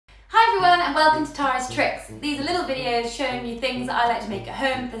everyone and welcome to Tara's Tricks. These are little videos showing you things that I like to make at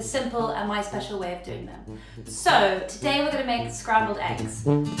home that are simple and my special way of doing them. So today we're going to make scrambled eggs.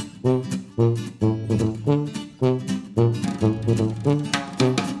 I'm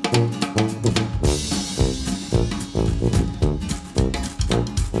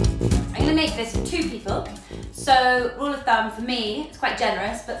going to make this for 2 people. So rule of thumb for me, it's quite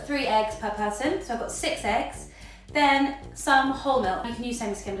generous, but 3 eggs per person. So I've got 6 eggs. Then some whole milk. You can use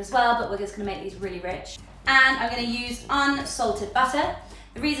semi-skimmed as well, but we're just going to make these really rich. And I'm going to use unsalted butter.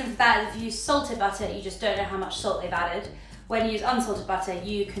 The reason for that is if you use salted butter, you just don't know how much salt they've added. When you use unsalted butter,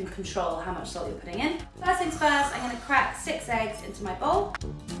 you can control how much salt you're putting in. First things first, I'm going to crack 6 eggs into my bowl.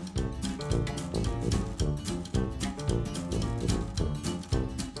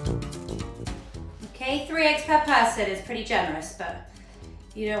 Okay, 3 eggs per person is pretty generous, but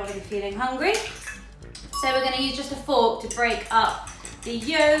you don't want to be feeling hungry. So we're going to use just a fork to break up the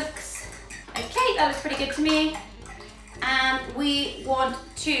yolks. Okay, that looks pretty good to me. And we want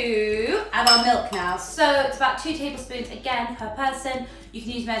to add our milk now. So it's about 2 tablespoons again per person. You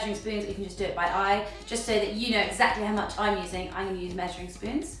can use measuring spoons or you can just do it by eye. Just so that you know exactly how much I'm using, I'm going to use measuring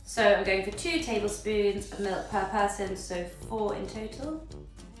spoons. So I'm going for 2 tablespoons of milk per person, so 4 in total.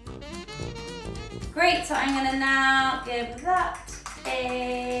 Great, so I'm going to now give that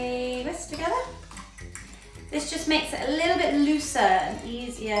a whisk together. This just makes it a little bit looser and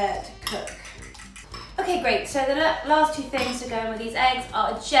easier to cook. Okay, great. So the last 2 things to go in with these eggs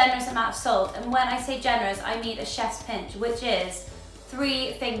are a generous amount of salt. And when I say generous, I mean a chef's pinch, which is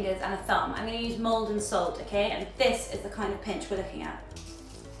 3 fingers and a thumb. I'm going to use Maldon salt, okay? And this is the kind of pinch we're looking at.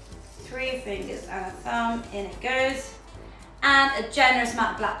 3 fingers and a thumb, in it goes. And a generous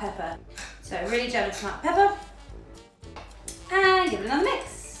amount of black pepper. So a really generous amount of pepper. And give it another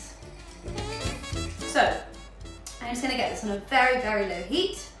mix. So, I'm just going to get this on a very, very low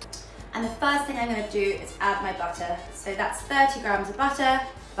heat. And the first thing I'm going to do is add my butter. So that's 30 grams of butter,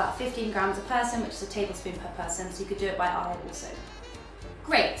 about 15 grams a person, which is a tablespoon per person, so you could do it by eye also.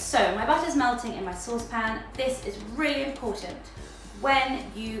 Great, so my butter's melting in my saucepan. This is really important.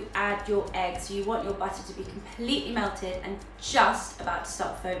 When you add your eggs, you want your butter to be completely melted and just about to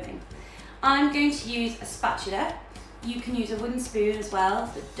start foaming. I'm going to use a spatula. You can use a wooden spoon as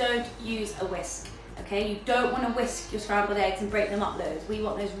well, but don't use a whisk. Okay, you don't want to whisk your scrambled eggs and break them up loads. We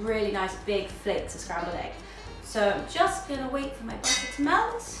want those really nice big flakes of scrambled egg. So I'm just going to wait for my butter to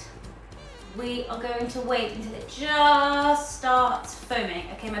melt. We are going to wait until it just starts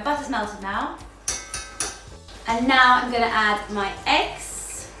foaming. Okay, my butter's melted now. And now I'm going to add my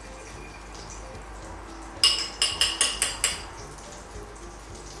eggs.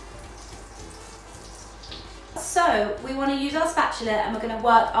 So we want to use our spatula and we're going to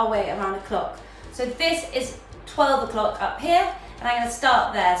work our way around the clock. So this is 12 o'clock up here, and I'm going to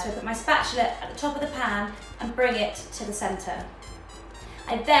start there. So I put my spatula at the top of the pan and bring it to the centre.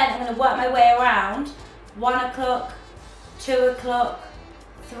 And then I'm going to work my way around 1 o'clock, 2 o'clock,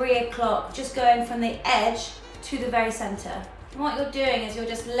 3 o'clock, just going from the edge to the very centre. And what you're doing is you're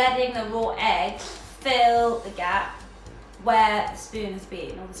just letting the raw egg fill the gap where the spoon has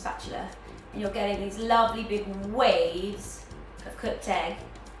been, or the spatula. And you're getting these lovely big waves of cooked egg,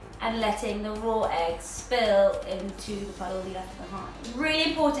 and letting the raw egg spill into the puddle you left behind. Really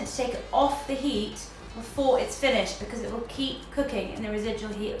important to take it off the heat before it's finished because it will keep cooking in the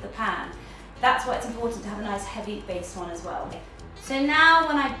residual heat of the pan. That's why it's important to have a nice heavy base one as well. So now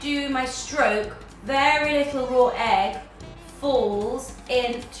when I do my stroke, very little raw egg falls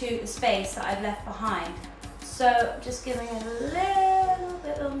into the space that I've left behind. So I'm just giving it a little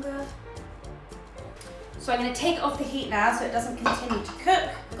bit longer. So I'm going to take it off the heat now so it doesn't continue to cook.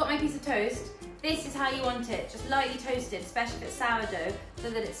 I've got my piece of toast. This is how you want it, just lightly toasted, especially if it's sourdough, so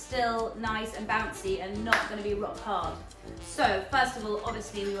that it's still nice and bouncy and not going to be rock hard. So first of all,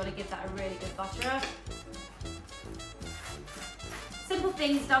 obviously we want to give that a really good butter up. Simple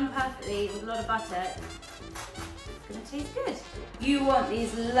things done perfectly with a lot of butter, it's going to taste good. You want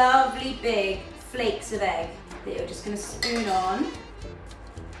these lovely big flakes of egg that you're just going to spoon on.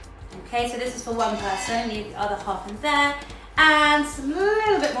 Okay, so this is for 1 person, leave the other half in there, and a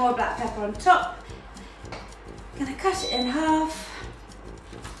little bit more black pepper on top. I'm gonna cut it in half.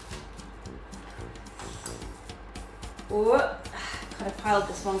 Oh, kind of piled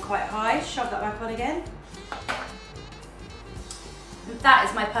this one quite high, shove that back on again. And that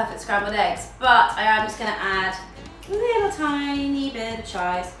is my perfect scrambled eggs, but I am just gonna add a little tiny bit of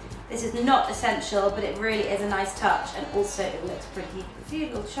chives. This is not essential, but it really is a nice touch, and also it looks pretty. A few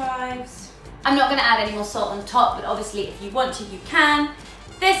little chives. I'm not going to add any more salt on top, but obviously if you want to, you can.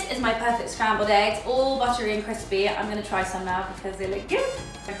 This is my perfect scrambled eggs, all buttery and crispy. I'm gonna try some now because they look good.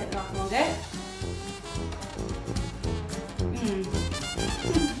 I put them up in one go.